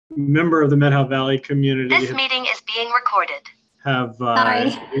member of the Methow Valley community. This meeting is being recorded.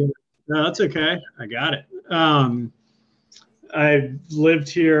 Sorry. No, that's okay. I got it. I've lived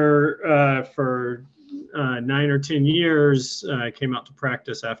here for 9 or 10 years. I came out to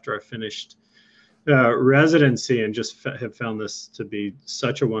practice after I finished residency and just have found this to be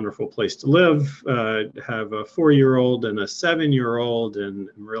such a wonderful place to live. Have a 4-year-old and a 7-year-old, and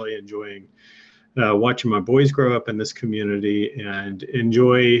I'm really enjoying watching my boys grow up in this community, and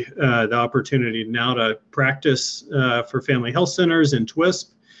enjoy the opportunity now to practice for family health centers in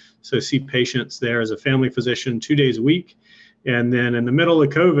TWISP. So see patients there as a family physician 2 days a week. And then in the middle of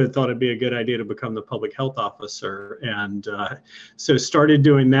COVID, thought it'd be a good idea to become the public health officer. And so started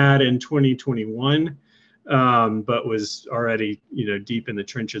doing that in 2021, but was already, deep in the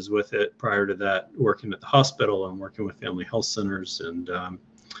trenches with it prior to that, working at the hospital and working with family health centers. And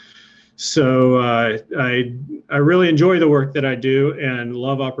so I really enjoy the work that I do and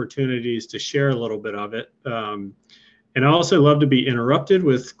love opportunities to share a little bit of it. And I also love to be interrupted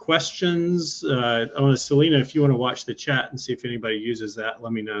with questions. Selena, if you want to watch the chat and see if anybody uses that,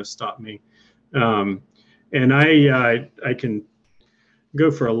 let me know, stop me. And I can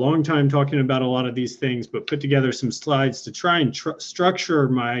go for a long time talking about a lot of these things, but put together some slides to try and structure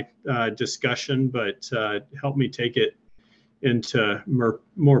my discussion, but help me take it into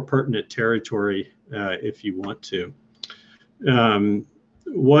more pertinent territory if you want to.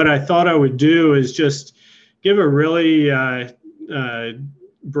 What I thought I would do is just give a really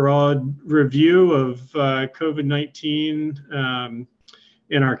broad review of COVID-19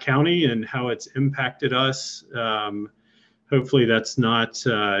 in our county and how it's impacted us. Hopefully that's not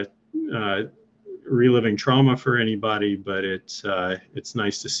reliving trauma for anybody, but it's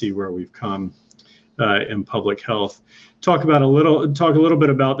nice to see where we've come in public health. Talk a little bit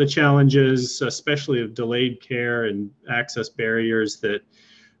about the challenges, especially of delayed care and access barriers that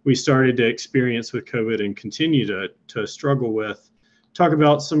we started to experience with COVID and continue to struggle with. Talk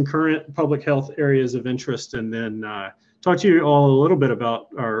about some current public health areas of interest, and then talk to you all a little bit about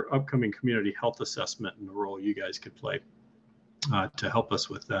our upcoming community health assessment and the role you guys could play to help us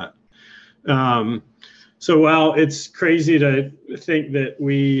with that. So while it's crazy to think that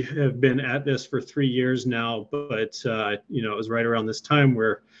we have been at this for 3 years now, but it was right around this time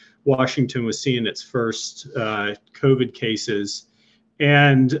where Washington was seeing its first COVID cases.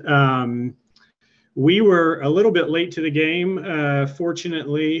 And we were a little bit late to the game.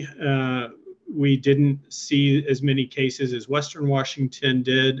 Fortunately, we didn't see as many cases as Western Washington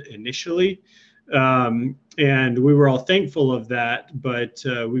did initially. And we were all thankful of that, but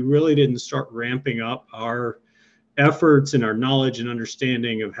we really didn't start ramping up our efforts and our knowledge and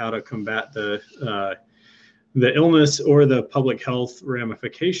understanding of how to combat the illness or the public health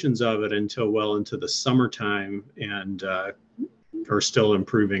ramifications of it until well into the summertime, and are still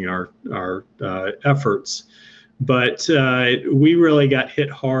improving our efforts. But we really got hit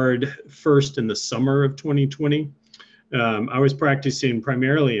hard first in the summer of 2020. I was practicing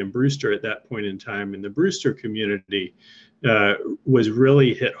primarily in Brewster at that point in time, and the Brewster community was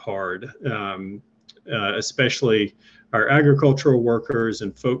really hit hard, especially our agricultural workers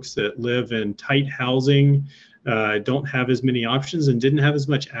and folks that live in tight housing, don't have as many options and didn't have as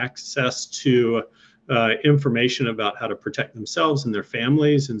much access to information about how to protect themselves and their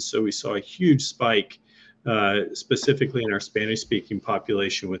families. And so we saw a huge spike, specifically in our Spanish-speaking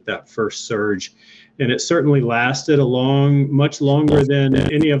population with that first surge. And it certainly lasted much longer than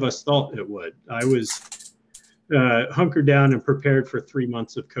any of us thought it would. I was hunkered down and prepared for 3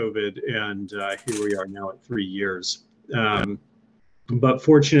 months of COVID, and here we are now at 3 years. But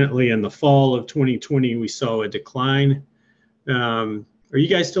fortunately, in the fall of 2020, we saw a decline. Are you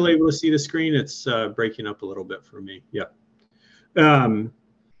guys still able to see the screen? It's breaking up a little bit for me. Yeah.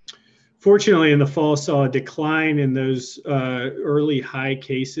 Fortunately, in the fall, saw a decline in those early high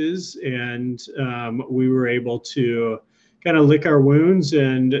cases, and we were able to kind of lick our wounds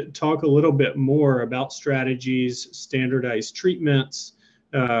and talk a little bit more about strategies, standardized treatments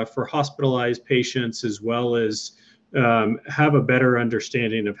for hospitalized patients, as well as have a better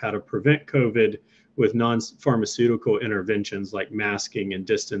understanding of how to prevent COVID with non-pharmaceutical interventions like masking and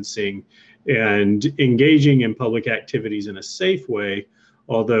distancing, and engaging in public activities in a safe way,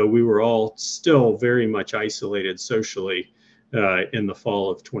 although we were all still very much isolated socially in the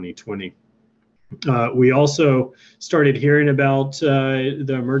fall of 2020. We also started hearing about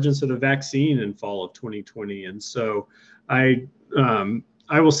the emergence of the vaccine in fall of 2020. And so I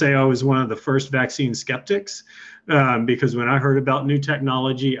will say I was one of the first vaccine skeptics, because when I heard about new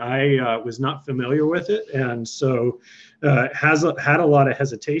technology, I was not familiar with it. And so had a lot of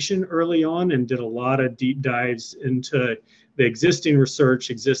hesitation early on, and did a lot of deep dives into the existing research,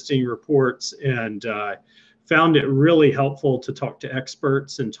 existing reports, and found it really helpful to talk to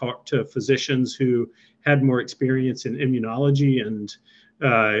experts and talk to physicians who had more experience in immunology and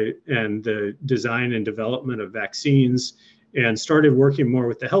the design and development of vaccines, and started working more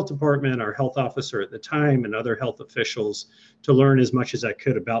with the health department, our health officer at the time, and other health officials to learn as much as I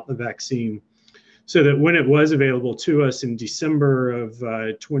could about the vaccine, so that when it was available to us in December of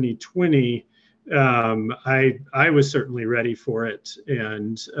 2020, I was certainly ready for it,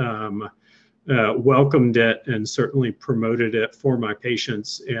 and welcomed it, and certainly promoted it for my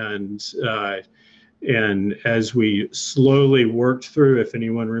patients. And as we slowly worked through, if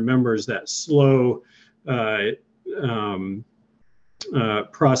anyone remembers that slow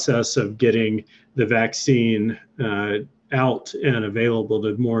process of getting the vaccine out and available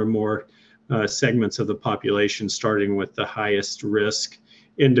to more and more segments of the population, starting with the highest risk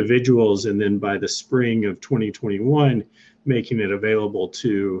individuals, and then by the spring of 2021, making it available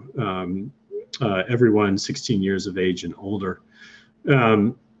to everyone 16 years of age and older.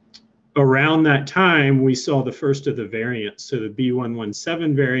 Around that time, we saw the first of the variants. So the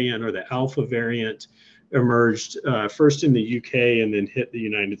B.1.1.7 variant, or the Alpha variant, emerged first in the UK and then hit the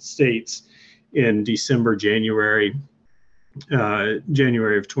United States in January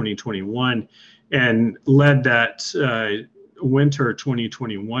of 2021, and led that winter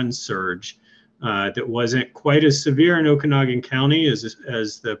 2021 surge that wasn't quite as severe in Okanogan County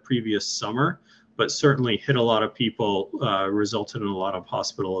as the previous summer, but certainly hit a lot of people, resulted in a lot of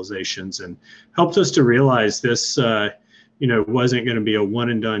hospitalizations, and helped us to realize this wasn't going to be a one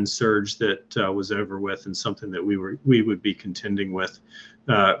and done surge that was over with, and something that we would be contending with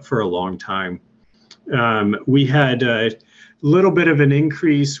for a long time. We had a little bit of an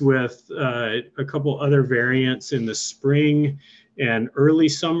increase with a couple other variants in the spring and early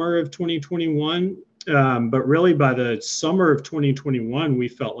summer of 2021. But really by the summer of 2021, we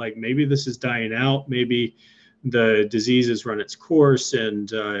felt like maybe this is dying out. Maybe the disease has run its course,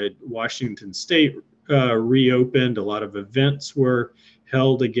 and Washington State reopened. A lot of events were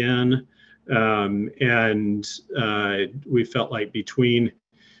held again. And we felt like between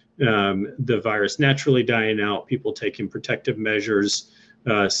the virus naturally dying out, people taking protective measures,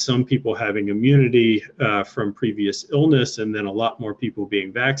 some people having immunity from previous illness, and then a lot more people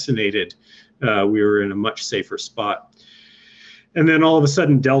being vaccinated, we were in a much safer spot. And then all of a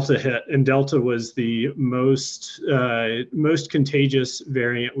sudden Delta hit, and Delta was the most contagious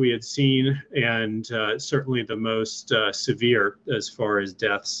variant we had seen, and certainly the most severe as far as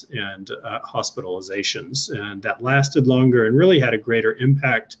deaths and hospitalizations. And that lasted longer and really had a greater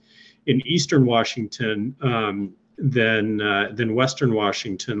impact in Eastern Washington than Western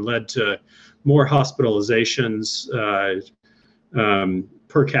Washington, led to more hospitalizations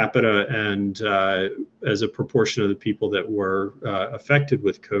per capita and as a proportion of the people that were affected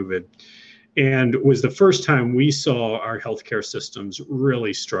with COVID. And it was the first time we saw our healthcare systems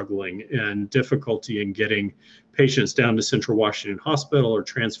really struggling and difficulty in getting patients down to Central Washington Hospital or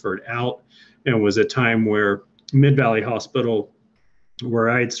transferred out. And was a time where Mid-Valley Hospital, where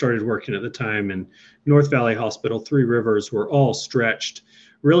I had started working at the time, and North Valley Hospital, Three Rivers, were all stretched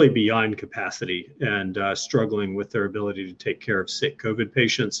really beyond capacity and struggling with their ability to take care of sick COVID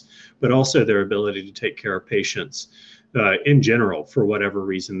patients, but also their ability to take care of patients in general for whatever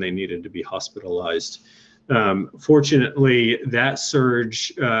reason they needed to be hospitalized. Fortunately, that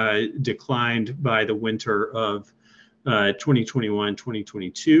surge declined by the winter of 2021,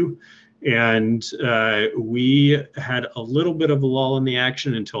 2022. And we had a little bit of a lull in the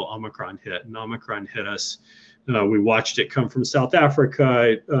action until Omicron hit. And Omicron hit us. We watched it come from South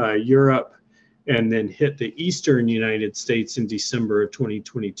Africa, Europe, and then hit the eastern United States in December of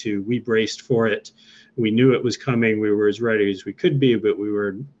 2022. We braced for it. We knew it was coming. We were as ready as we could be, but we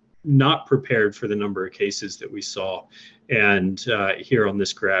were not prepared for the number of cases that we saw. And here on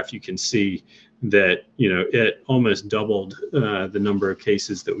this graph, you can see that it almost doubled the number of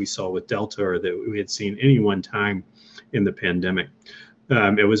cases that we saw with Delta, or that we had seen any one time in the pandemic.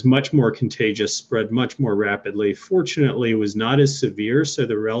 It was much more contagious, spread much more rapidly. Fortunately, it was not as severe, so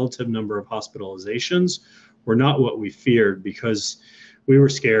the relative number of hospitalizations were not what we feared, because we were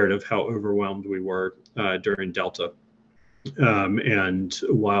scared of how overwhelmed we were during Delta. And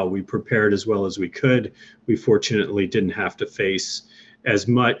while we prepared as well as we could, we fortunately didn't have to face as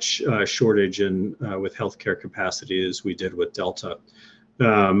much shortage in with healthcare capacity as we did with Delta.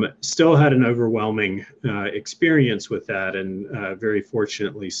 Still had an overwhelming experience with that, and very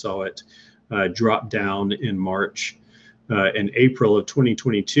fortunately saw it drop down in March and April of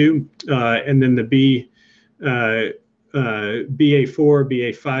 2022. And then the BA4,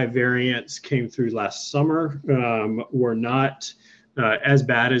 BA5 variants came through last summer were not as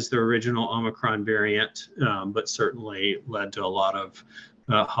bad as the original Omicron variant, but certainly led to a lot of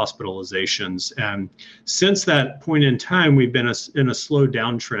hospitalizations. And since that point in time, we've been in a slow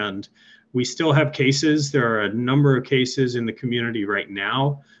downtrend. We still have cases. There are a number of cases in the community right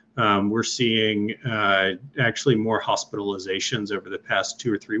now. We're seeing actually more hospitalizations over the past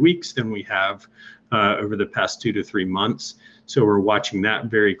 2 or 3 weeks than we have over the past 2 to 3 months. So we're watching that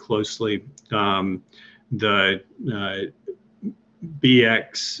very closely. The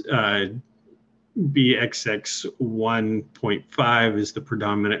BXX1.5 is the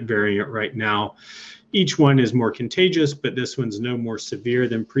predominant variant right now. Each one is more contagious, but this one's no more severe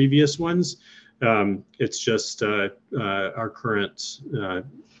than previous ones. It's just our current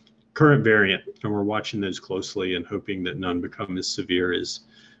variant, and we're watching those closely and hoping that none become as severe as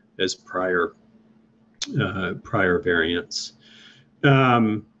prior variants.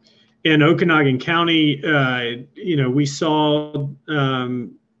 In Okanogan County, we saw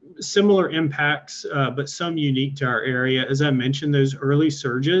similar impacts, but some unique to our area. As I mentioned, those early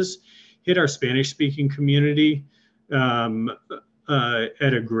surges hit our Spanish-speaking community at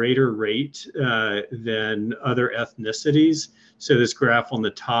a greater rate than other ethnicities. So this graph on the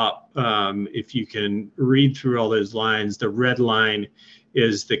top, if you can read through all those lines, the red line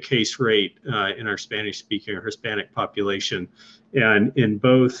is the case rate in our Spanish-speaking or Hispanic population. And in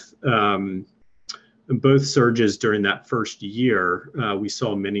both surges during that first year, we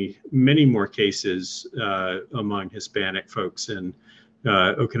saw many more cases among Hispanic folks in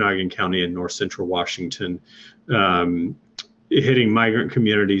Okanogan County and North Central Washington, hitting migrant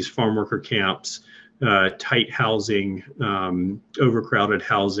communities, farm worker camps, tight housing, overcrowded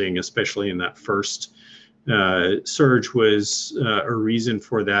housing, especially in that first surge was a reason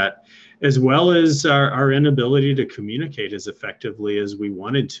for that, as well as our inability to communicate as effectively as we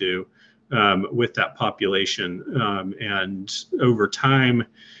wanted to with that population. And over time,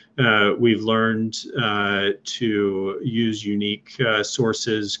 we've learned to use unique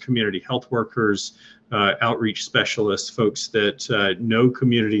sources, community health workers, outreach specialists, folks that know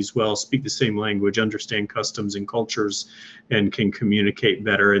communities well, speak the same language, understand customs and cultures, and can communicate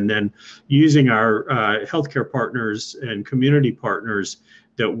better. And then using our healthcare partners and community partners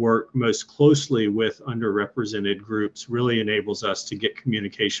that work most closely with underrepresented groups really enables us to get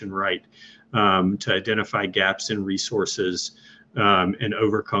communication right, to identify gaps in resources, and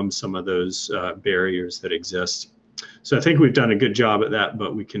overcome some of those barriers that exist. So I think we've done a good job at that,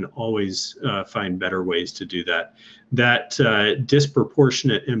 but we can always find better ways to do that. That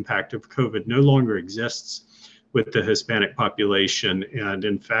disproportionate impact of COVID no longer exists with the Hispanic population. And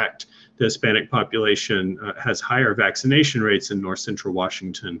in fact, the Hispanic population has higher vaccination rates in North Central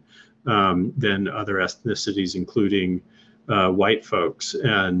Washington than other ethnicities, including white folks.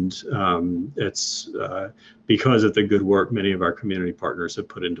 And it's because of the good work many of our community partners have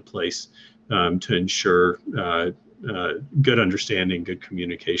put into place to ensure good understanding, good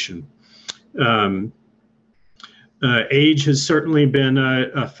communication. Age has certainly been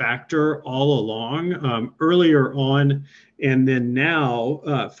a factor all along, earlier on, and then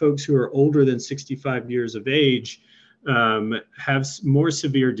now folks who are older than 65 years of age have more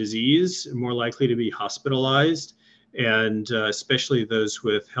severe disease, more likely to be hospitalized, and especially those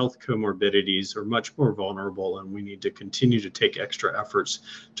with health comorbidities are much more vulnerable, and we need to continue to take extra efforts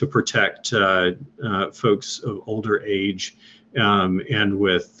to protect folks of older age and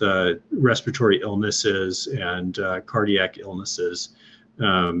with respiratory illnesses and cardiac illnesses,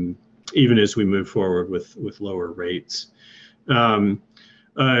 even as we move forward with lower rates.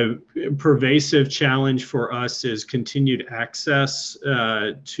 A pervasive challenge for us is continued access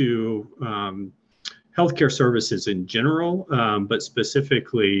to healthcare services in general, but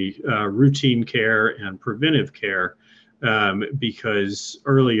specifically routine care and preventive care, because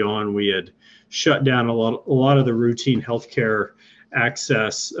early on we had shut down a lot of the routine healthcare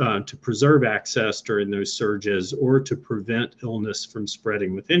access to preserve access during those surges or to prevent illness from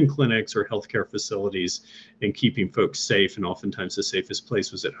spreading within clinics or healthcare facilities and keeping folks safe. And oftentimes the safest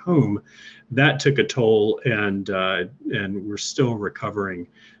place was at home. That took a toll, and we're still recovering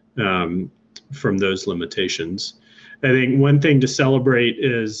from those limitations. I think one thing to celebrate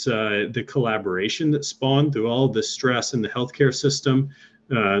is the collaboration that spawned through all the stress in the healthcare system.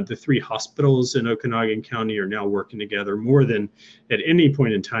 The 3 hospitals in Okanogan County are now working together more than at any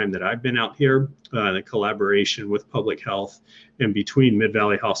point in time that I've been out here. The collaboration with public health and between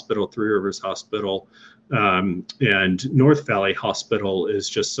Mid-Valley Hospital, Three Rivers Hospital, and North Valley Hospital is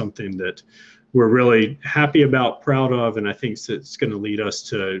just something that we're really happy about, proud of, and I think it's going to lead us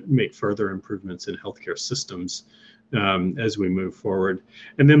to make further improvements in healthcare systems as we move forward.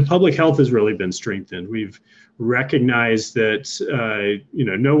 And then public health has really been strengthened. We've recognized that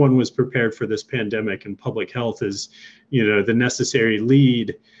no one was prepared for this pandemic, and public health is the necessary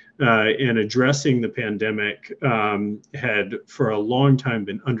lead in addressing the pandemic. Had for a long time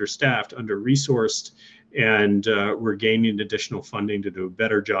been understaffed, under-resourced, and we're gaining additional funding to do a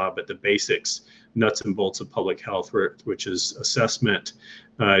better job at the basics, nuts and bolts of public health, which is assessment,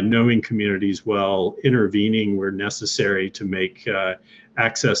 knowing communities well, intervening where necessary to make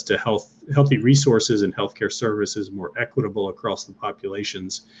access to healthy resources and healthcare services more equitable across the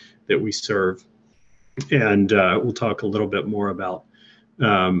populations that we serve. And we'll talk a little bit more about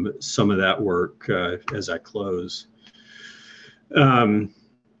some of that work as I close.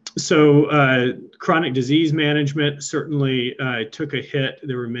 So chronic disease management certainly took a hit.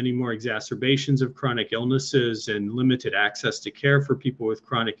 There were many more exacerbations of chronic illnesses and limited access to care for people with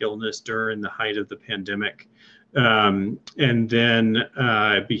chronic illness during the height of the pandemic. And then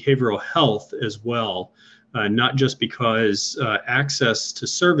behavioral health as well, not just because access to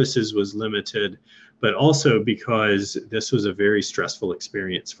services was limited, but also because this was a very stressful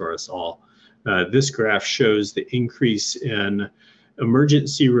experience for us all. This graph shows the increase in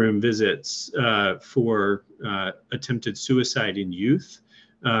emergency room visits for attempted suicide in youth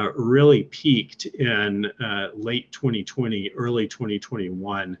really peaked in late 2020, early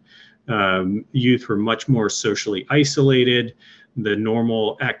 2021. Youth were much more socially isolated. The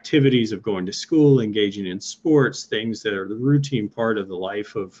normal activities of going to school, engaging in sports, things that are the routine part of the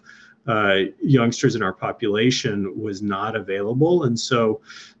life of youngsters in our population was not available. And so,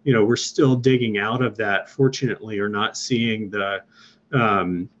 we're still digging out of that, fortunately, or not seeing the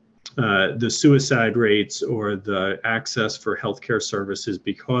suicide rates or the access for healthcare services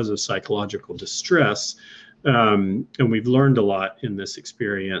because of psychological distress. And we've learned a lot in this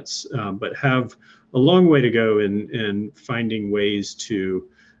experience, but have a long way to go in finding ways to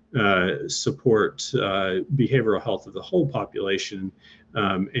support behavioral health of the whole population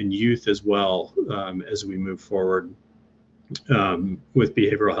and youth as well as we move forward with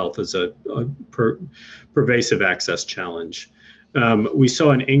behavioral health as a pervasive access challenge. We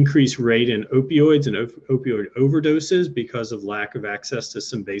saw an increased rate in opioids and opioid overdoses because of lack of access to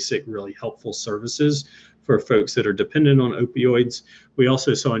some basic, really helpful services for folks that are dependent on opioids. We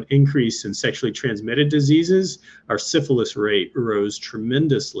also saw an increase in sexually transmitted diseases. Our syphilis rate rose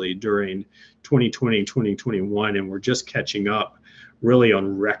tremendously during 2020, 2021, and we're just catching up really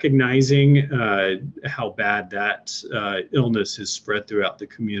on recognizing how bad that illness is spread throughout the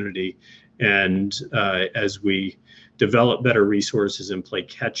community. And as we develop better resources and play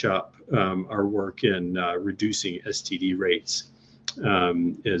catch up, our work in reducing STD rates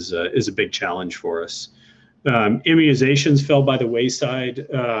is a big challenge for us. Immunizations fell by the wayside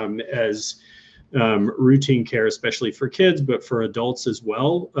as routine care, especially for kids, but for adults as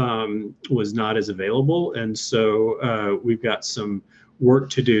well, was not as available. And so we've got some work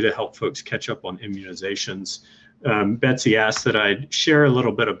to do to help folks catch up on immunizations. Betsy asked that I share a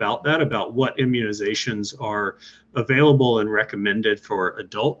little bit about that, about what immunizations are available and recommended for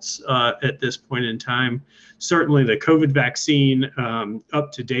adults at this point in time. Certainly the COVID vaccine,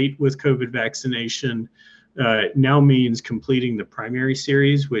 up to date with COVID vaccination, now means completing the primary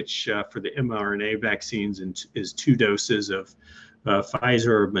series, which for the mRNA vaccines is 2 doses of Pfizer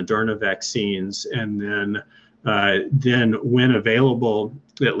or Moderna vaccines, and then when available,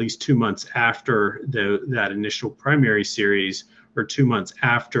 at least 2 months after that initial primary series, or 2 months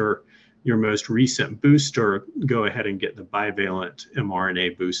after your most recent booster, go ahead and get the bivalent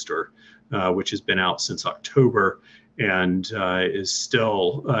mRNA booster, which has been out since October and is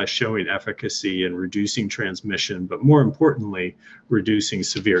still showing efficacy in reducing transmission, but more importantly, reducing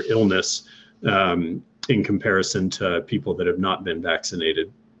severe illness in comparison to people that have not been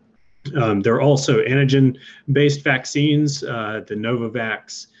vaccinated. There are also antigen-based vaccines. The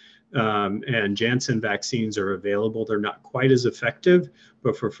Novavax and Janssen vaccines are available. They're not quite as effective,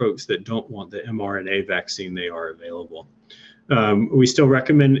 but for folks that don't want the mRNA vaccine, they are available. We still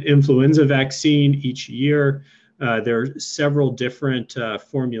recommend influenza vaccine each year. There are several different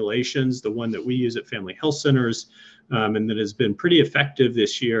formulations. The one that we use at Family Health Centers and that has been pretty effective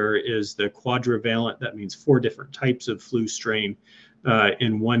this year is the quadrivalent. That means 4 different types of flu strain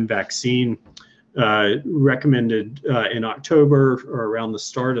in one vaccine, recommended in October or around the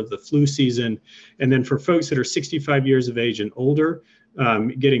start of the flu season. And then for folks that are 65 years of age and older,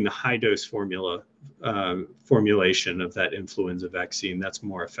 getting the high dose formulation of that influenza vaccine. That's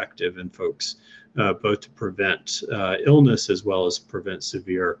more effective in folks, both to prevent illness as well as prevent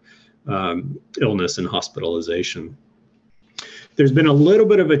severe illness and hospitalization. There's been a little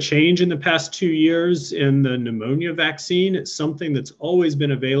bit of a change in the past 2 years in the pneumonia vaccine. It's something that's always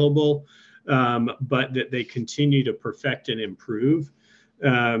been available, but that they continue to perfect and improve.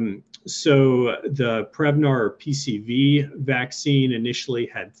 So the Prevnar or PCV vaccine initially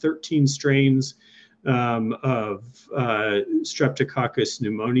had 13 strains of Streptococcus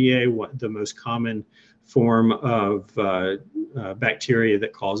pneumoniae, the most common form of bacteria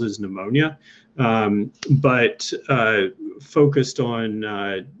that causes pneumonia, but focused on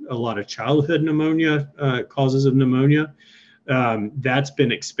a lot of childhood pneumonia, causes of pneumonia. That's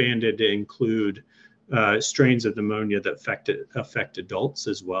been expanded to include strains of pneumonia that affect adults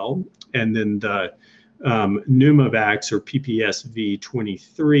as well. And then the Pneumovax or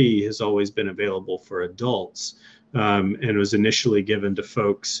PPSV23 has always been available for adults, and was initially given to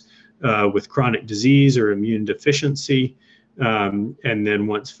folks with chronic disease or immune deficiency. And then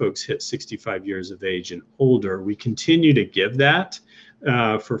once folks hit 65 years of age and older, we continue to give that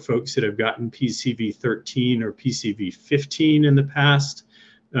for folks that have gotten PCV13 or PCV15 in the past.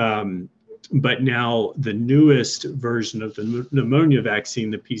 But now the newest version of the pneumonia vaccine,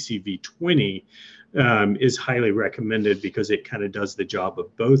 the PCV20, is highly recommended because it kind of does the job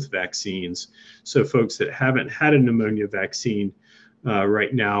of both vaccines. So folks that haven't had a pneumonia vaccine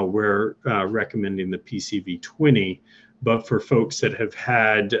right now, we're recommending the PCV20. But for folks that have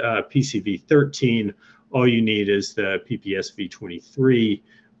had PCV13, all you need is the PPSV23,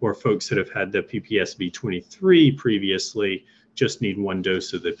 or folks that have had the PPSV23 previously just need one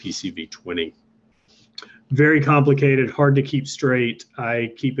dose of the PCV20. Very complicated, hard to keep straight.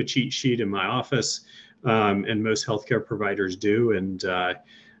 I keep a cheat sheet in my office, and most healthcare providers do. And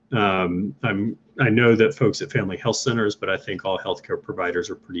I know that folks at family health centers, but I think all healthcare providers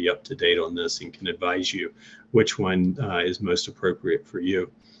are pretty up to date on this and can advise you which one is most appropriate for you.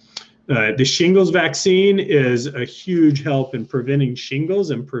 The shingles vaccine is a huge help in preventing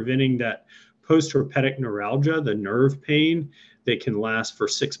shingles and preventing that post-herpetic neuralgia, the nerve pain that can last for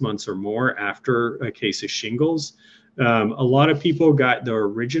 6 months or more after a case of shingles. A lot of people got the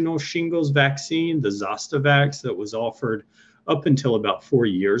original shingles vaccine, the Zostavax, that was offered up until about 4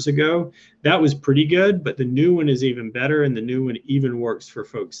 years ago. That was pretty good, but the new one is even better, and the new one even works for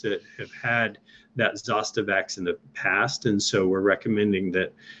folks that have had that Zostavax in the past. And so we're recommending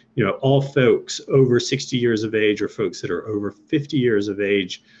that, all folks over 60 years of age or folks that are over 50 years of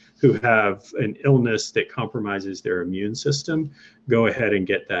age who have an illness that compromises their immune system, go ahead and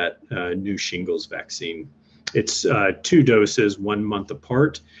get that new shingles vaccine. It's 2 doses, 1 month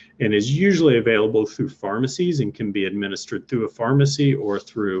apart, and is usually available through pharmacies and can be administered through a pharmacy or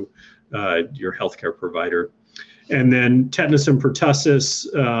through your healthcare provider. And then tetanus and pertussis,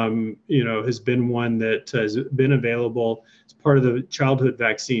 has been one that has been available as part of the childhood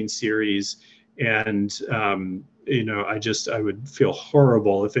vaccine series. And I would feel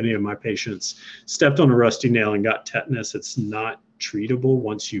horrible if any of my patients stepped on a rusty nail and got tetanus. It's not treatable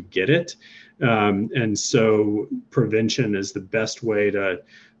once you get it. And so prevention is the best way to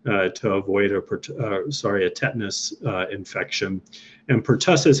avoid a tetanus infection. And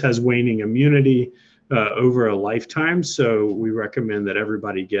pertussis has waning immunity over a lifetime. So we recommend that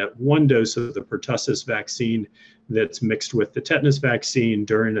everybody get 1 dose of the pertussis vaccine that's mixed with the tetanus vaccine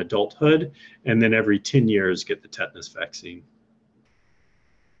during adulthood, and then every 10 years get the tetanus vaccine.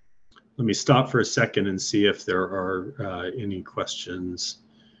 Let me stop for a second and see if there are any questions.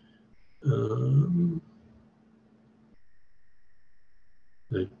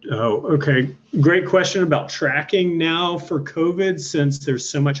 Okay. Great question about tracking now for COVID, since there's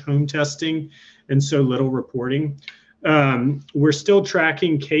so much home testing and so little reporting. We're still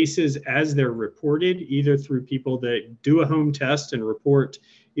tracking cases as they're reported, either through people that do a home test and report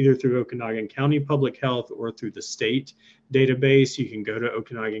either through Okanogan County Public Health or through the state database. You can go to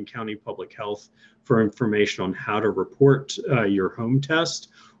Okanogan County Public Health for information on how to report your home test,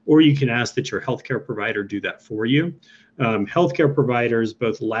 or you can ask that your healthcare provider do that for you. Healthcare providers,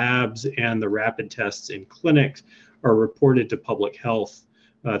 both labs and the rapid tests in clinics, are reported to public health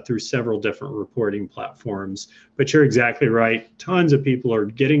through several different reporting platforms. But you're exactly right. Tons of people are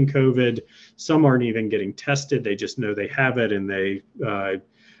getting COVID. Some aren't even getting tested. They just know they have it, and they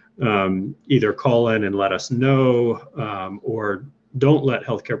either call in and let us know, or don't let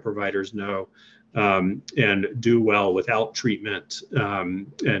healthcare providers know, and do well without treatment,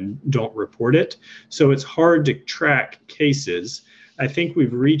 and don't report it. So it's hard to track cases. I think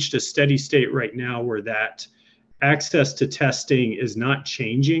we've reached a steady state right now where that access to testing is not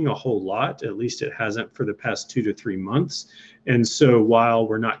changing a whole lot. At least it hasn't for the past 2 to 3 months. And so while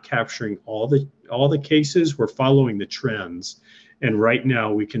we're not capturing all the cases, we're following the trends. And right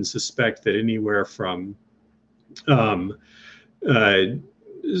now we can suspect that anywhere from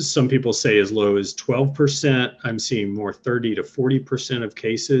some people say as low as 12%. I'm seeing more 30 to 40% of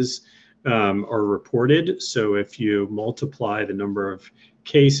cases are reported. So if you multiply the number of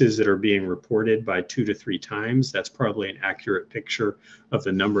cases that are being reported by 2 to 3 times, that's probably an accurate picture of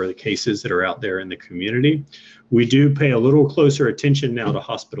the number of the cases that are out there in the community. We do pay a little closer attention now to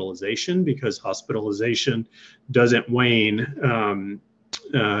hospitalization, because hospitalization doesn't wane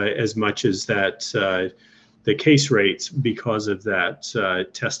as much as that the case rates, because of that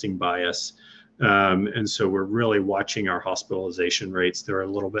testing bias. And so we're really watching our hospitalization rates. They're a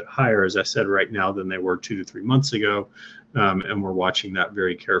little bit higher, as I said, right now than they were 2 to 3 months ago. And we're watching that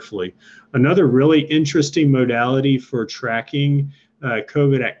very carefully. Another really interesting modality for tracking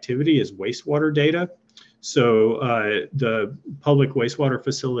COVID activity is wastewater data. So the public wastewater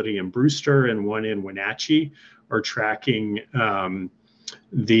facility in Brewster and one in Wenatchee are tracking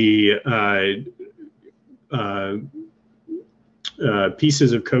the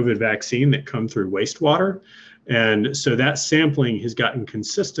pieces of COVID vaccine that come through wastewater. And so that sampling has gotten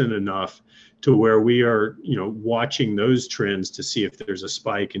consistent enough to where we are, watching those trends to see if there's a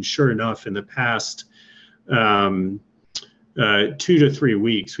spike. And sure enough, in the past 2 to 3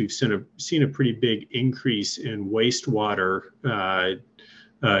 weeks, we've seen a pretty big increase in wastewater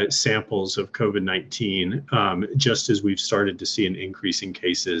samples of COVID-19, just as we've started to see an increase in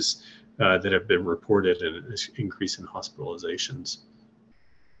cases that have been reported and an increase in hospitalizations.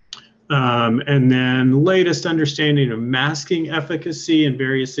 And then latest understanding of masking efficacy in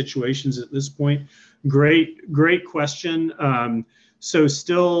various situations at this point. Great question. So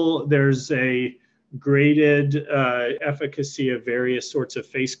still there's a graded efficacy of various sorts of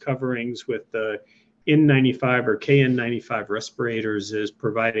face coverings, with the N95 or KN95 respirators is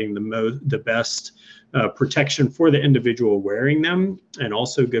providing the best protection for the individual wearing them, and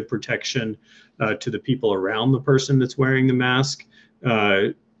also good protection to the people around the person that's wearing the mask.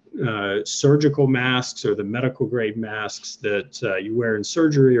 Surgical masks, or the medical grade masks that you wear in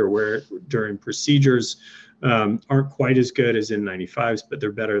surgery or wear during procedures, aren't quite as good as N95s, but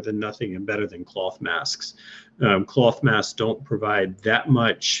they're better than nothing and better than cloth masks. Cloth masks don't provide that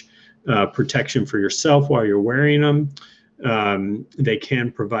much protection for yourself while you're wearing them. They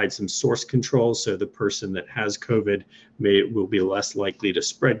can provide some source control, so the person that has COVID will be less likely to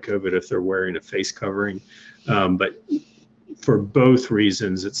spread COVID if they're wearing a face covering. But for both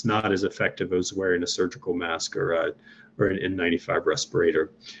reasons, it's not as effective as wearing a surgical mask or an N95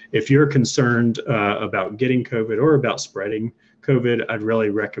 respirator. If you're concerned about getting COVID or about spreading COVID, I'd really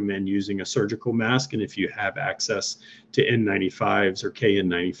recommend using a surgical mask. And if you have access to N95s or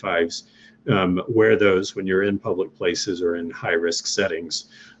KN95s, wear those when you're in public places or in high-risk settings,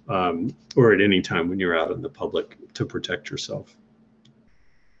 or at any time when you're out in the public to protect yourself.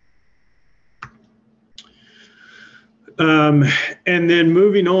 And then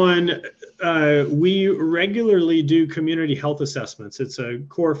moving on, we regularly do community health assessments. It's a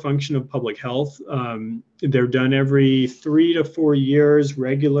core function of public health. They're done every 3 to 4 years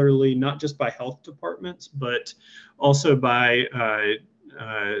regularly, not just by health departments, but also by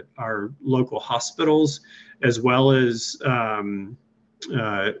our local hospitals, as well as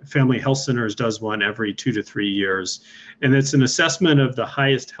Family Health Centers does one every 2 to 3 years. And it's an assessment of the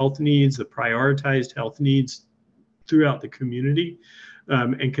highest health needs, the prioritized health needs throughout the community.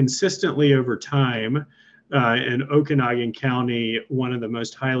 And consistently over time, in Okanogan County, one of the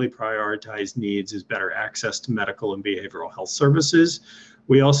most highly prioritized needs is better access to medical and behavioral health services.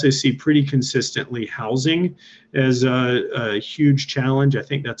 We also see pretty consistently housing as a huge challenge. I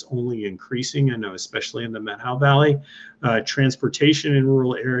think that's only increasing, I know, especially in the Methow Valley. Transportation in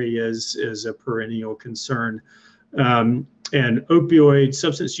rural areas is a perennial concern. And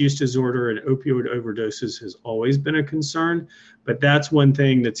substance use disorder and opioid overdoses has always been a concern, but that's one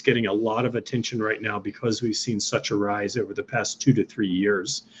thing that's getting a lot of attention right now because we've seen such a rise over the past 2 to 3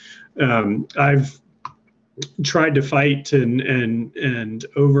 years. I've tried to fight and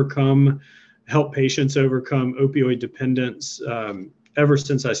help patients overcome opioid dependence ever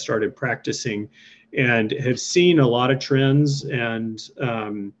since I started practicing, and have seen a lot of trends. And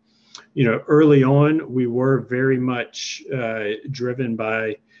early on, we were very much driven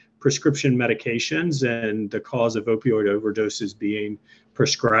by prescription medications and the cause of opioid overdoses being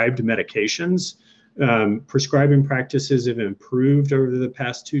prescribed medications. Prescribing practices have improved over the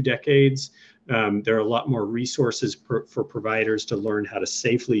past 2 decades. There are a lot more resources for providers to learn how to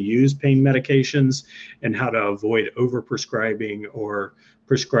safely use pain medications and how to avoid overprescribing or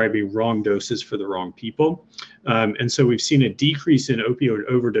prescribing wrong doses for the wrong people. And so we've seen a decrease in opioid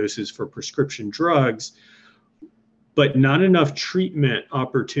overdoses for prescription drugs, but not enough treatment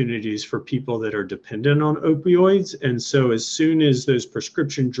opportunities for people that are dependent on opioids. And so as soon as those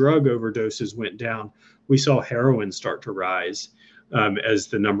prescription drug overdoses went down, we saw heroin start to rise as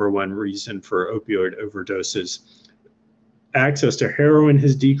the #1 reason for opioid overdoses. Access to heroin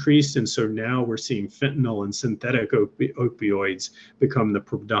has decreased, and so now we're seeing fentanyl and synthetic opioids become the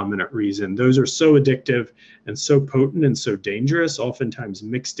predominant reason. Those are so addictive and so potent and so dangerous, oftentimes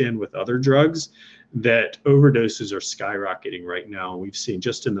mixed in with other drugs, that overdoses are skyrocketing right now. We've seen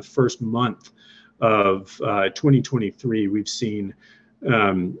just in the first month of 2023, we've seen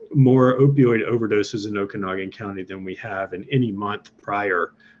more opioid overdoses in Okanogan County than we have in any month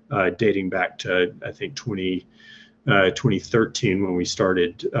prior, dating back to, I think, 2013 when we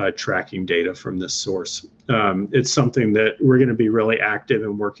started tracking data from this source. It's something that we're going to be really active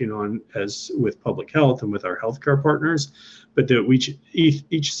and working on as with public health and with our healthcare partners, but that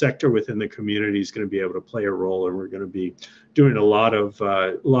each sector within the community is going to be able to play a role, and we're going to be doing a lot of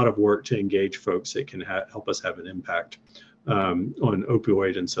work to engage folks that can help us have an impact on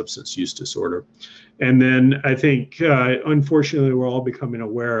opioid and substance use disorder. And then I think, unfortunately, we're all becoming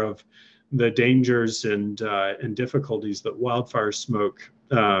aware of the dangers and difficulties that wildfire smoke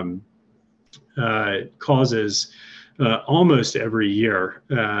causes almost every year.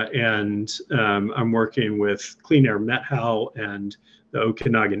 And I'm working with Clean Air Methow and the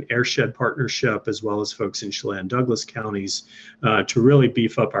Okanogan Airshed Partnership, as well as folks in Chelan Douglas counties, to really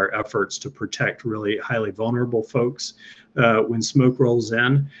beef up our efforts to protect really highly vulnerable folks when smoke rolls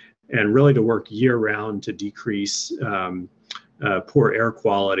in, and really to work year-round to decrease poor air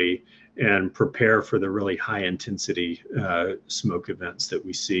quality and prepare for the really high intensity smoke events that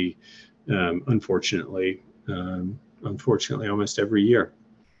we see, unfortunately almost every year.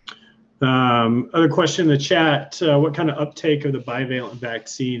 Other question in the chat, what kind of uptake of the bivalent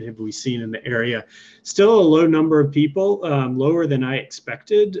vaccine have we seen in the area? Still a low number of people, lower than I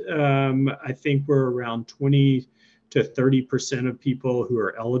expected. I think we're around 20 to 30% of people who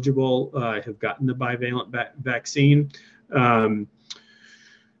are eligible have gotten the bivalent vaccine.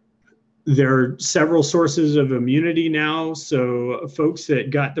 There are several sources of immunity now. So folks that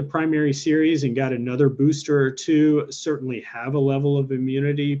got the primary series and got another booster or two certainly have a level of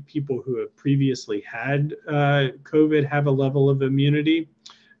immunity. People who have previously had COVID have a level of immunity.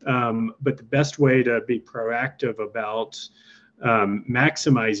 But the best way to be proactive about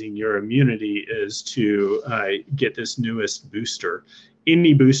maximizing your immunity is to get this newest booster.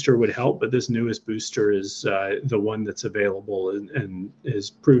 Any booster would help, but this newest booster is the one that's available and is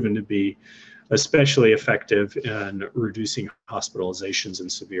proven to be especially effective in reducing hospitalizations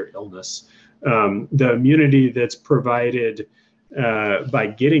and severe illness. The immunity that's provided by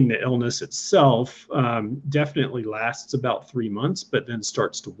getting the illness itself definitely lasts about 3 months, but then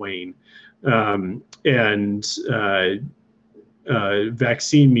starts to wane.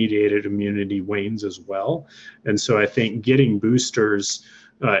 Vaccine-mediated immunity wanes as well. And so I think getting boosters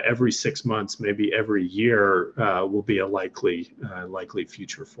every 6 months, maybe every year, will be a likely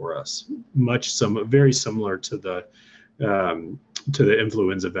future for us. Very similar to the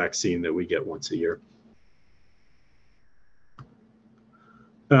influenza vaccine that we get once a year.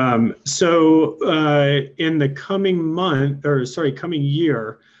 In the coming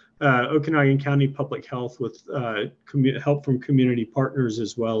year, Okanogan County Public Health, with help from community partners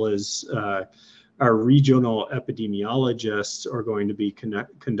as well as our regional epidemiologists, are going to be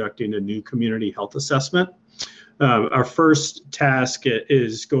conducting a new community health assessment. Our first task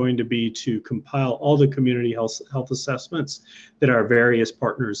is going to be to compile all the community health assessments that our various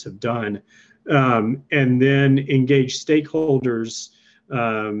partners have done, and then engage stakeholders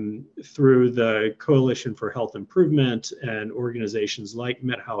through the Coalition for Health Improvement and organizations like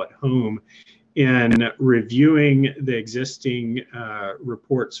Methow at Home in reviewing the existing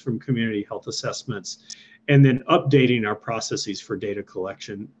reports from community health assessments, and then updating our processes for data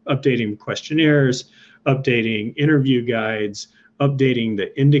collection, updating questionnaires, updating interview guides, updating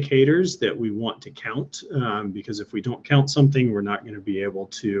the indicators that we want to count, because if we don't count something, we're not going to be able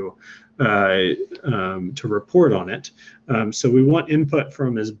to report on it. So we want input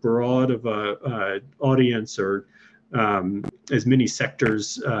from as broad of a audience or as many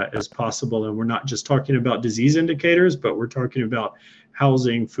sectors as possible. And we're not just talking about disease indicators, but we're talking about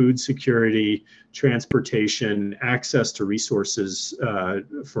housing, food security, transportation, access to resources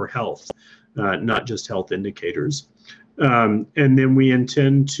for health, not just health indicators. And then we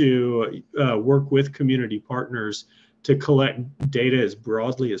intend to work with community partners to collect data as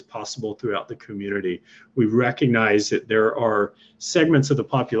broadly as possible throughout the community. We recognize that there are segments of the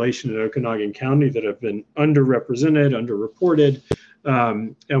population in Okanogan County that have been underrepresented, underreported,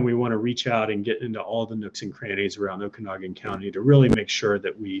 And we want to reach out and get into all the nooks and crannies around Okanogan County to really make sure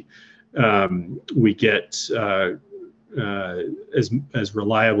that we get as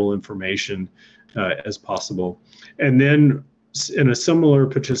reliable information as possible. And then in a similar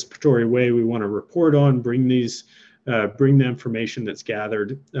participatory way, we want to report on, bring the information that's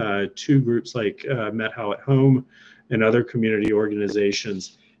gathered to groups like MetHow at Home and other community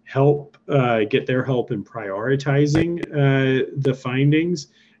organizations, get their help in prioritizing the findings,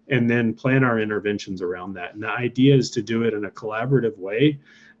 and then plan our interventions around that. And the idea is to do it in a collaborative way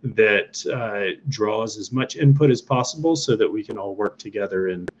that draws as much input as possible so that we can all work together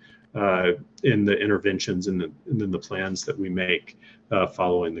in the interventions and then the plans that we make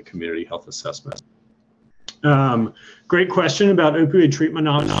following the community health assessment. Great question about opioid treatment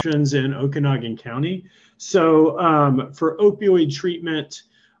options in Okanogan County. So for opioid treatment,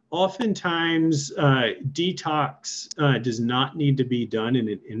 oftentimes detox does not need to be done in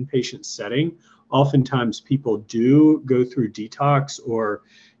an inpatient setting. Oftentimes people do go through detox or,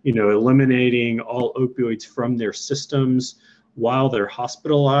 eliminating all opioids from their systems while they're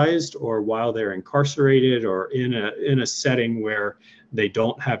hospitalized or while they're incarcerated or in a setting where they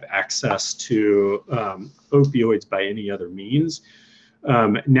don't have access to opioids by any other means.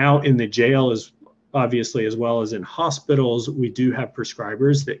 Now in the jail, obviously, as well as in hospitals, we do have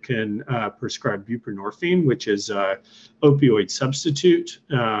prescribers that can prescribe buprenorphine, which is an opioid substitute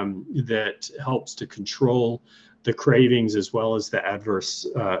that helps to control the cravings as well as the adverse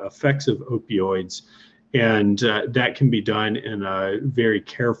effects of opioids. And that can be done in a very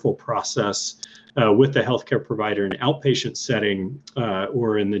careful process with the healthcare provider in an outpatient setting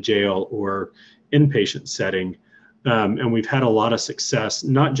or in the jail or inpatient setting. And we've had a lot of success,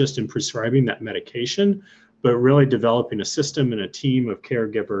 not just in prescribing that medication, but really developing a system and a team of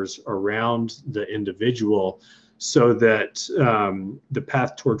caregivers around the individual so that the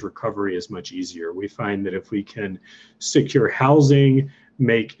path towards recovery is much easier. We find that if we can secure housing,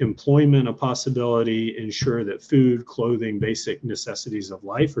 make employment a possibility, ensure that food, clothing, basic necessities of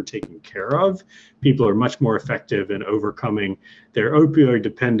life are taken care of, people are much more effective in overcoming their opioid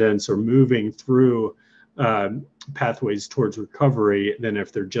dependence or moving through pathways towards recovery than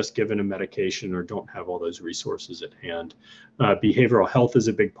if they're just given a medication or don't have all those resources at hand. Behavioral health is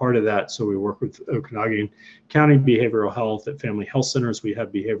a big part of that. So we work with Okanogan County Behavioral Health. At family health centers, we have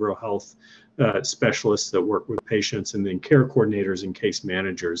behavioral health specialists that work with patients, and then care coordinators and case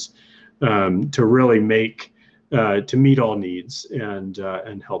managers to really to meet all needs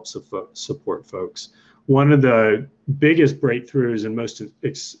and help support folks. One of the biggest breakthroughs and most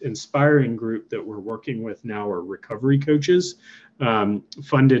inspiring group that we're working with now are recovery coaches,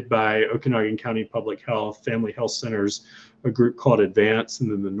 funded by Okanogan County Public Health, Family Health Centers, a group called Advance,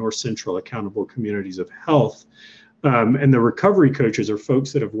 and then the North Central Accountable Communities of Health. And the recovery coaches are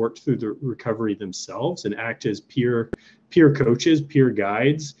folks that have worked through the recovery themselves and act as peer coaches, peer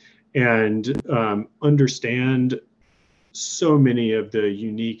guides, and understand so many of the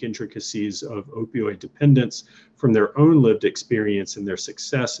unique intricacies of opioid dependence from their own lived experience and their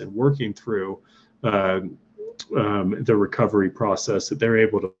success in working through the recovery process, that they're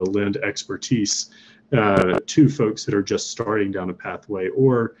able to lend expertise to folks that are just starting down a pathway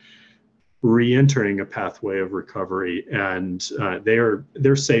or re-entering a pathway of recovery. And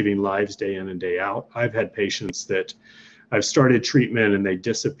they're saving lives day in and day out. I've had patients that I've started treatment and they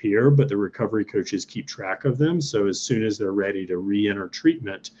disappear, but the recovery coaches keep track of them. So as soon as they're ready to re-enter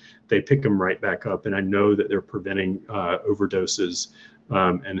treatment, they pick them right back up. And I know that they're preventing overdoses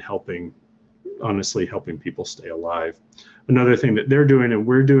and honestly helping people stay alive. Another thing that they're doing and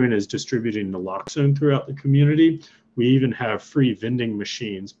we're doing is distributing naloxone throughout the community. We even have free vending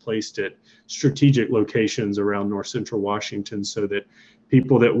machines placed at strategic locations around North Central Washington so that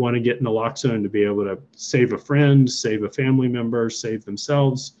people that want to get naloxone to be able to save a friend, save a family member, save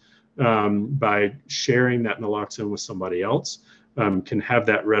themselves by sharing that naloxone with somebody else can have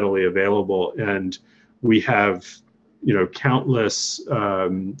that readily available. And we have, countless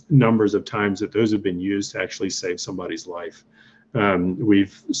numbers of times that those have been used to actually save somebody's life.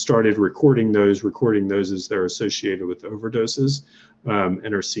 We've started recording those as they're associated with overdoses,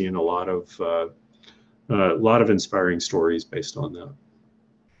 and are seeing a lot of inspiring stories based on that.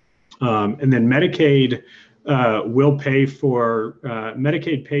 And then Medicaid Medicaid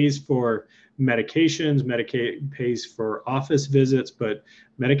pays for medications, Medicaid pays for office visits, but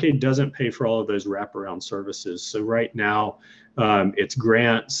Medicaid doesn't pay for all of those wraparound services. So right now, it's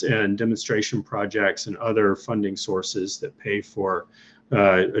grants and demonstration projects and other funding sources that pay for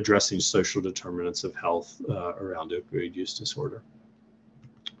addressing social determinants of health around opioid use disorder.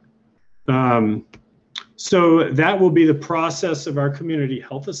 So that will be the process of our community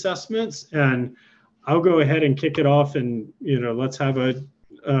health assessments, and I'll go ahead and kick it off, and let's have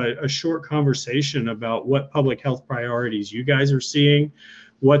a short conversation about what public health priorities you guys are seeing,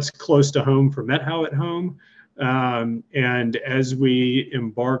 what's close to home for MetHow at Home, and as we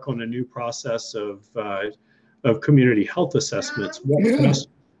embark on a new process of community health assessments, what questions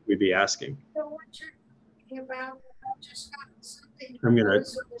would we be asking? I'm going to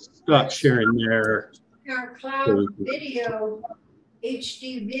stop sharing there. Our cloud video,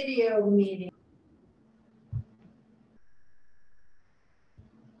 HD video meeting.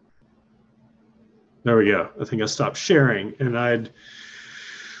 There we go. I think I stopped sharing, and I'd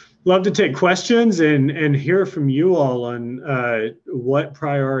love to take questions and hear from you all on what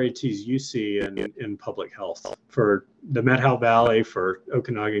priorities you see in public health for the Methow Valley, for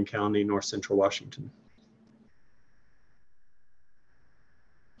Okanogan County, North Central Washington.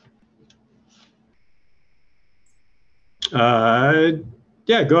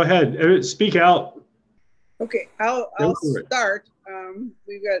 Yeah, go ahead. Speak out. Okay, I'll start.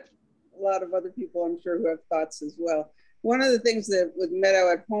 We've got a lot of other people, I'm sure, who have thoughts as well. One of the things that with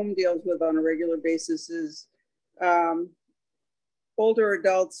Methow at Home deals with on a regular basis is older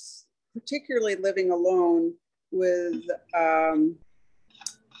adults, particularly living alone with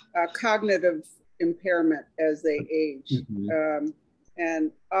cognitive impairment as they age. Mm-hmm.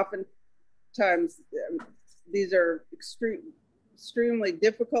 And oftentimes these are extremely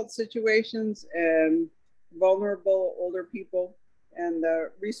difficult situations and vulnerable older people, and the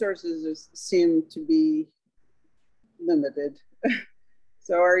resources seem to be limited.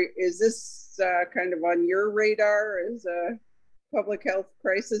 So is this kind of on your radar as a public health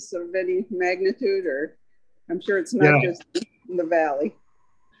crisis of any magnitude, or I'm sure it's not just in the Valley?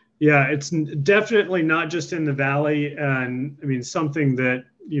 Yeah, it's definitely not just in the Valley. And I mean, something that,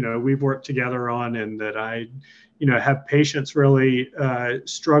 we've worked together on, and that I, have patients really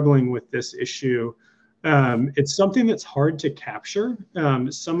struggling with this issue. It's something that's hard to capture.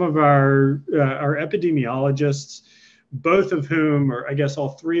 Some of our epidemiologists, both of whom, or I guess all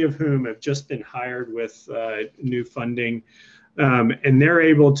three of whom, have just been hired with new funding, and they're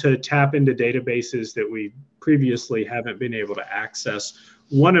able to tap into databases that we previously haven't been able to access.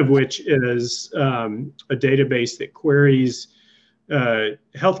 One of which is a database that queries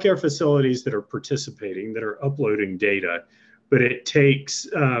healthcare facilities that are participating, that are uploading data. But it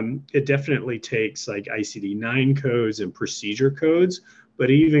definitely takes like ICD-9 codes and procedure codes, but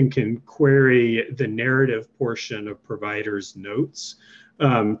even can query the narrative portion of providers' notes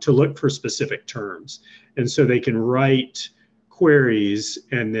to look for specific terms. And so they can write queries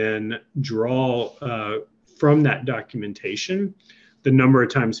and then draw from that documentation the number of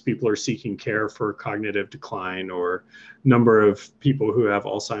times people are seeking care for cognitive decline, or number of people who have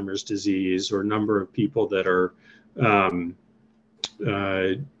Alzheimer's disease, or number of people that are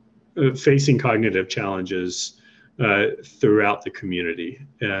facing cognitive challenges throughout the community.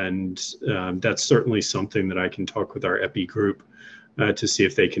 And that's certainly something that I can talk with our EPI group to see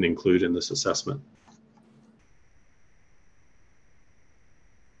if they can include in this assessment.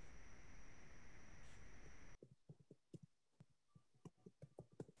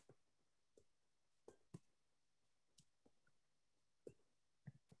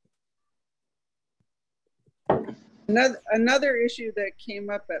 Another issue that came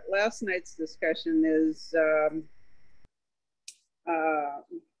up at last night's discussion is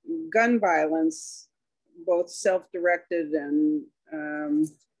gun violence, both self-directed and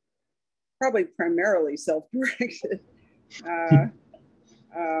probably primarily self-directed. And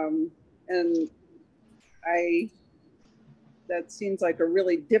that seems like a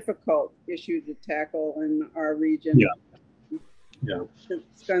really difficult issue to tackle in our region. Yeah. Since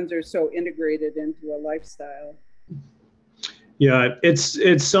guns are so integrated into a lifestyle. Yeah,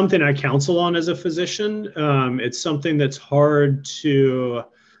 it's something I counsel on as a physician. It's something that's hard to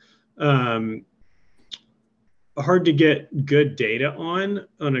get good data on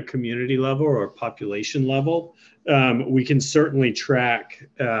a community level or a population level. We can certainly track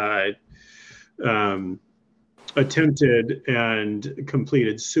attempted and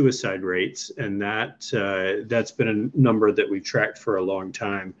completed suicide rates, and that's been a number that we've tracked for a long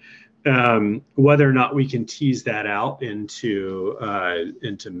time. Whether or not we can tease that out into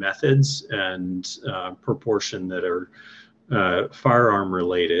methods and proportion that are firearm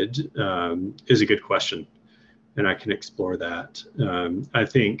related is a good question, and I can explore that. I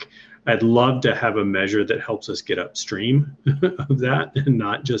think I'd love to have a measure that helps us get upstream of that and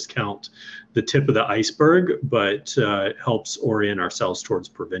not just count the tip of the iceberg, but helps orient ourselves towards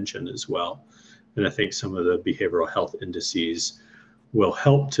prevention as well. And I think some of the behavioral health indices will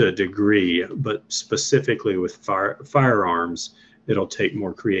help to a degree, but specifically with firearms, it'll take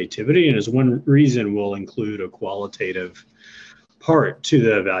more creativity. And as one reason, we'll include a qualitative part to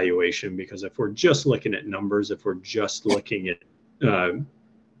the evaluation, because if we're just looking at numbers, if we're just looking at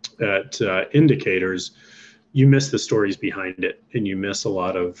indicators, you miss the stories behind it, and you miss a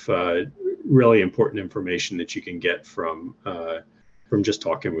lot of really important information that you can get from just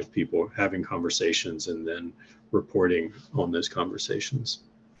talking with people, having conversations, and then reporting on those conversations.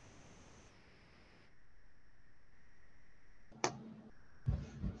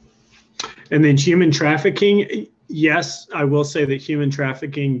 And then human trafficking. Yes, I will say that human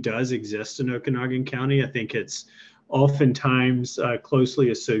trafficking does exist in Okanogan County. I think it's oftentimes closely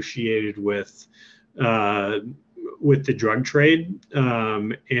associated with the drug trade,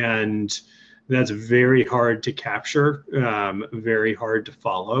 and that's very hard to capture, very hard to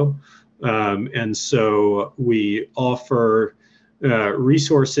follow. And so we offer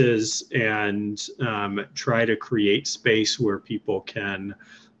resources and try to create space where people can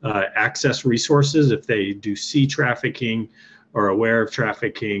access resources if they do see trafficking, or aware of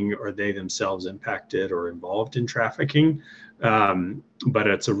trafficking, or they themselves impacted or involved in trafficking. But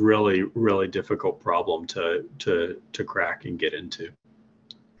it's a really, really difficult problem to crack and get into.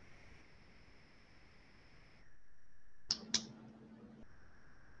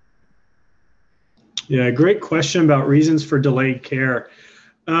 Yeah, great question about reasons for delayed care.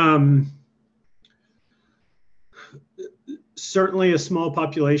 Certainly a small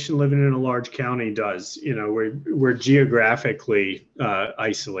population living in a large county does. You know, we're geographically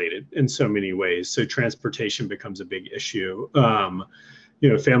isolated in so many ways. So transportation becomes a big issue. You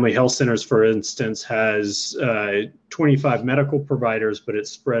know, Family Health Centers, for instance, has 25 medical providers, but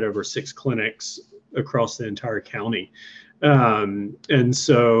it's spread over 6 clinics across the entire county. And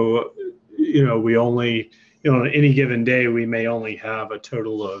so, you know, we only, you know, on any given day, we may only have a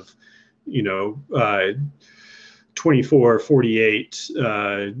total of, you know, 24, 48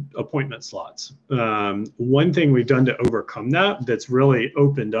 appointment slots. One thing we've done to overcome that's really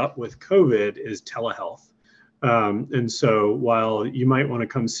opened up with COVID is telehealth. And so while you might want to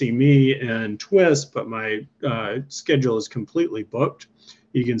come see me in Twist, but my schedule is completely booked,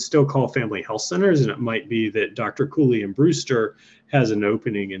 you can still call Family Health Centers, and it might be that Dr. Cooley in Brewster has an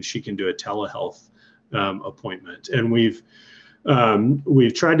opening and she can do a telehealth appointment. And we've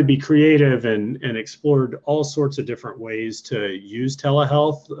tried to be creative and explored all sorts of different ways to use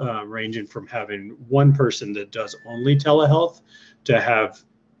telehealth, ranging from having one person that does only telehealth to have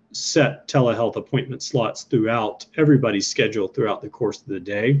set telehealth appointment slots throughout everybody's schedule throughout the course of the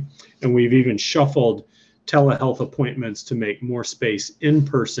day. And we've even shuffled telehealth appointments to make more space in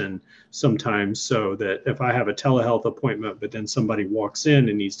person sometimes, so that if I have a telehealth appointment, but then somebody walks in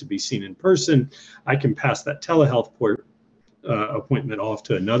and needs to be seen in person, I can pass that telehealth appointment off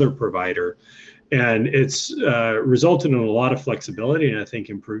to another provider. And it's resulted in a lot of flexibility and I think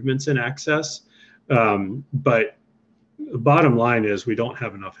improvements in access. But the bottom line is we don't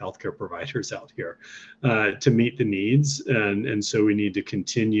have enough healthcare providers out here to meet the needs. And so we need to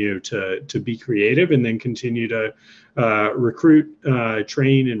continue to be creative, and then continue to recruit,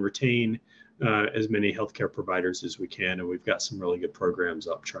 train, and retain as many healthcare providers as we can. And we've got some really good programs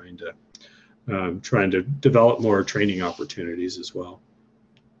up trying to develop more training opportunities as well.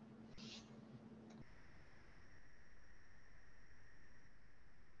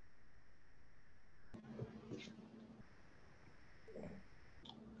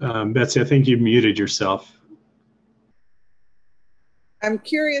 Betsy, I think you muted yourself. I'm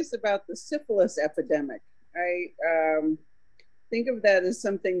curious about the syphilis epidemic. I think of that as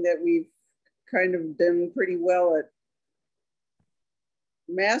something that we've kind of done pretty well at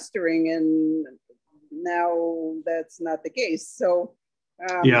mastering, and now that's not the case. So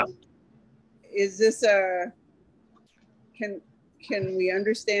yeah, is this can we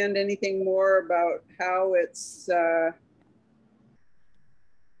understand anything more about how it's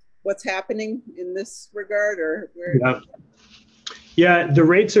what's happening in this regard, or where? Yeah, the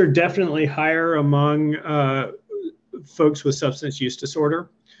rates are definitely higher among folks with substance use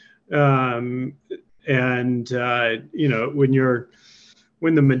disorder. And you know,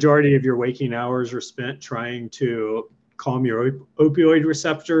 when the majority of your waking hours are spent trying to calm your opioid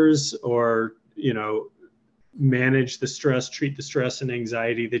receptors, or, you know, manage the stress, treat the stress and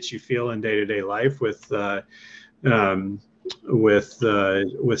anxiety that you feel in day-to-day life with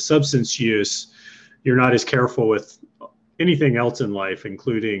substance use, you're not as careful with anything else in life,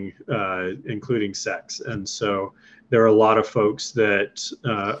 including sex. And so there are a lot of folks that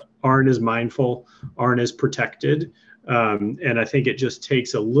aren't as mindful, aren't as protected. And I think it just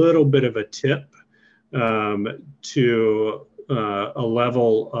takes a little bit of a tip to a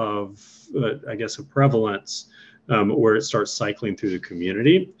level of, I guess, a prevalence where it starts cycling through the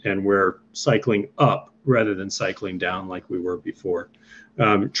community, and we're cycling up rather than cycling down like we were before.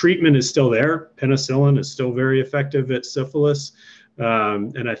 Treatment is still there. Penicillin is still very effective at syphilis,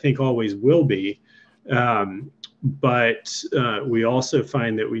 and I think always will be. But we also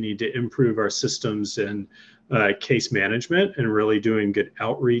find that we need to improve our systems in case management and really doing good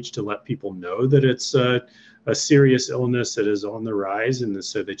outreach to let people know that it's a serious illness that is on the rise, and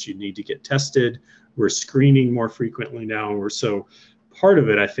so that you need to get tested. We're screening more frequently now. So part of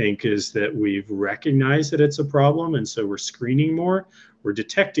it, I think, is that we've recognized that it's a problem, and so we're screening more. We're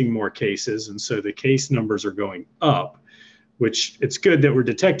detecting more cases, and so the case numbers are going up, which it's good that we're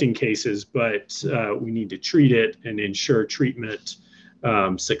detecting cases, but we need to treat it and ensure treatment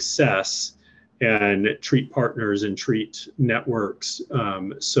success and treat partners and treat networks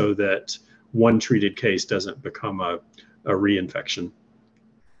so that one treated case doesn't become a reinfection.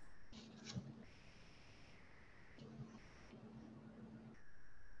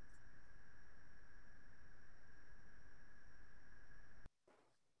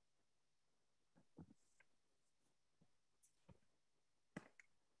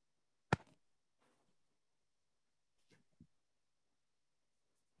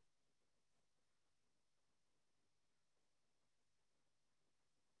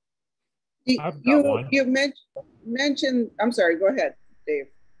 You mentioned, I'm sorry, go ahead, Dave.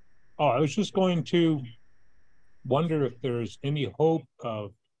 Oh, I was just going to wonder if there's any hope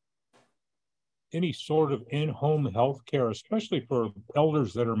of any sort of in-home health care, especially for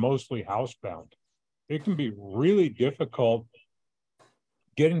elders that are mostly housebound. It can be really difficult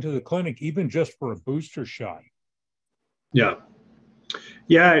getting to the clinic, even just for a booster shot.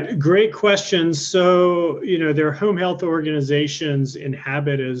 Yeah, great question. So, there are home health organizations.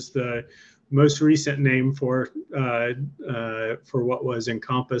 Inhabit is the most recent name for what was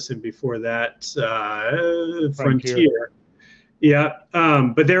Encompass, and before that, Frontier. Yeah,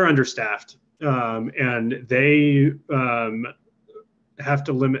 but they're understaffed, and they have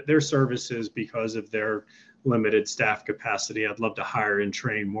to limit their services because of their limited staff capacity. I'd love to hire and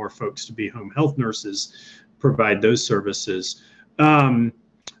train more folks to be home health nurses, provide those services.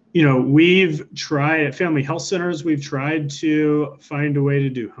 We've tried at family health centers, we've tried to find a way to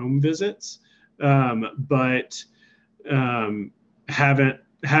do home visits, but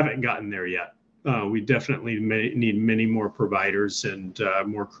haven't gotten there yet. We definitely need many more providers and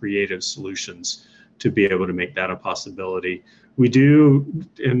more creative solutions to be able to make that a possibility. We do,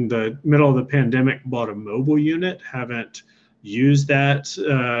 in the middle of the pandemic, bought a mobile unit, haven't used that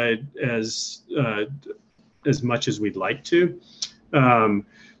as much as we'd like to.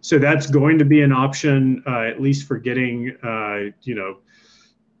 So that's going to be an option, at least for getting, up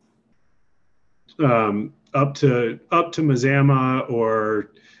to Mazama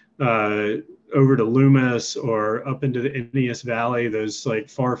or over to Loomis or up into the Ineos Valley, those like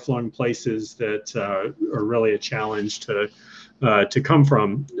far-flung places that are really a challenge to come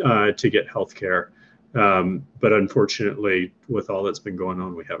from to get healthcare. But unfortunately, with all that's been going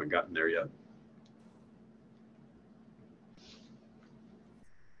on, we haven't gotten there yet.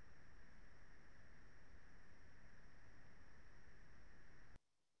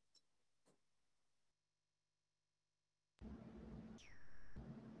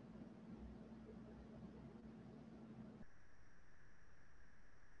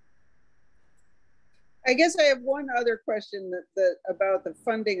 I guess I have one other question about the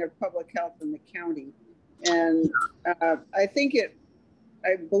funding of public health in the county. And I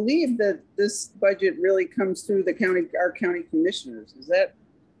believe that this budget really comes through our county commissioners. Is that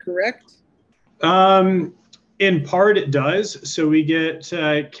correct? In part, it does. So we get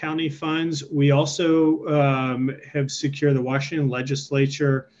county funds. We also have secured the Washington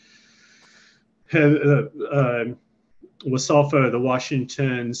legislature. WASALFO, the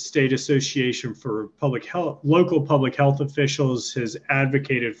Washington State Association for Public Health, local public health officials, has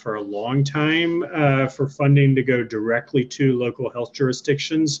advocated for a long time for funding to go directly to local health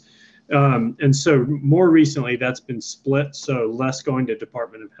jurisdictions. And so more recently, that's been split. So less going to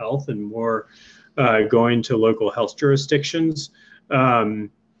Department of Health and more going to local health jurisdictions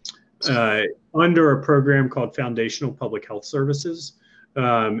under a program called Foundational Public Health Services.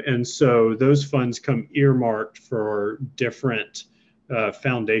 And so those funds come earmarked for different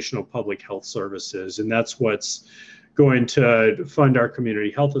foundational public health services. And that's what's going to fund our community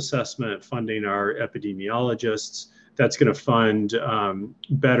health assessment, funding our epidemiologists. That's going to fund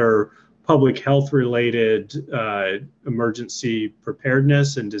better public health related emergency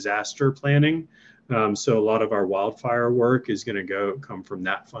preparedness and disaster planning. So a lot of our wildfire work is going to come from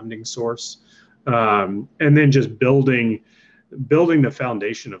that funding source. And then just building building the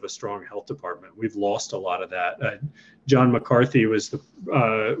foundation of a strong health department. We've lost a lot of that. John McCarthy was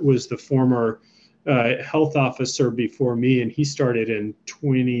the former health officer before me, and he started in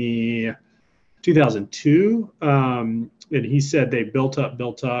 2002. And he said they built up,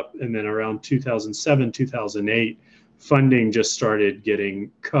 and then around 2007, 2008, funding just started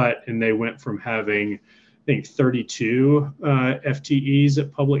getting cut, and they went from having, I think, 32 FTEs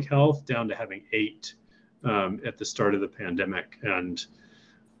at public health down to having 8 at the start of the pandemic. And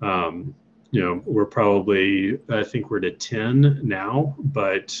we're probably, I think we're to 10 now,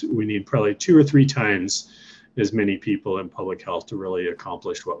 but we need probably 2 or 3 times as many people in public health to really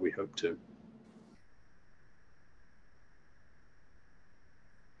accomplish what we hope to.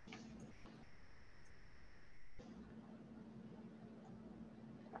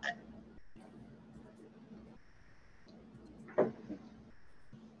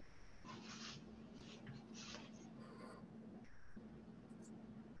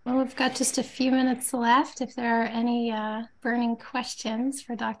 Well, we've got just a few minutes left. If there are any burning questions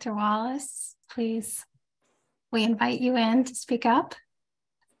for Dr. Wallace, please, we invite you in to speak up.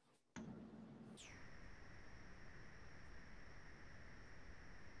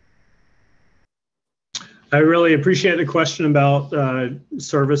 I really appreciate the question about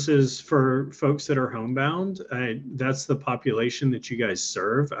services for folks that are homebound. That's the population that you guys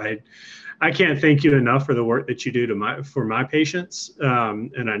serve. I can't thank you enough for the work that you do for my patients.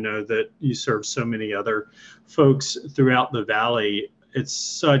 And I know that you serve so many other folks throughout the Valley. It's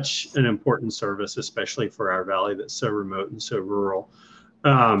such an important service, especially for our Valley that's so remote and so rural.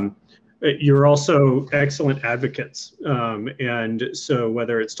 You're also excellent advocates. And so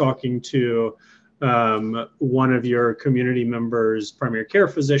whether it's talking to one of your community members, primary care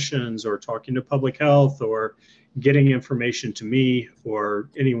physicians, or talking to public health, or getting information to me or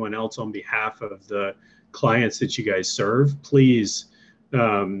anyone else on behalf of the clients that you guys serve, please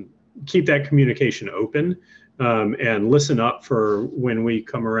keep that communication open and listen up for when we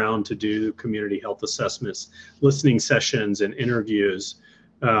come around to do community health assessments, listening sessions, and interviews.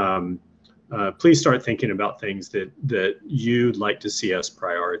 Please start thinking about things that you'd like to see us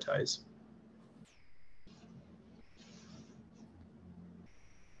prioritize.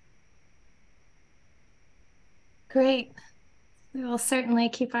 Great. We will certainly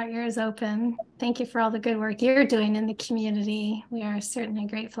keep our ears open. Thank you for all the good work you're doing in the community. We are certainly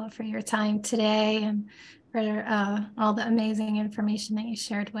grateful for your time today and for all the amazing information that you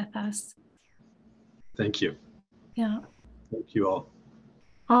shared with us. Thank you. Yeah. Thank you all.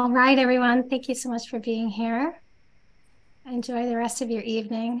 All right, everyone. Thank you so much for being here. Enjoy the rest of your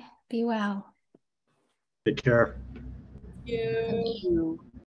evening. Be well. Take care. Thank you.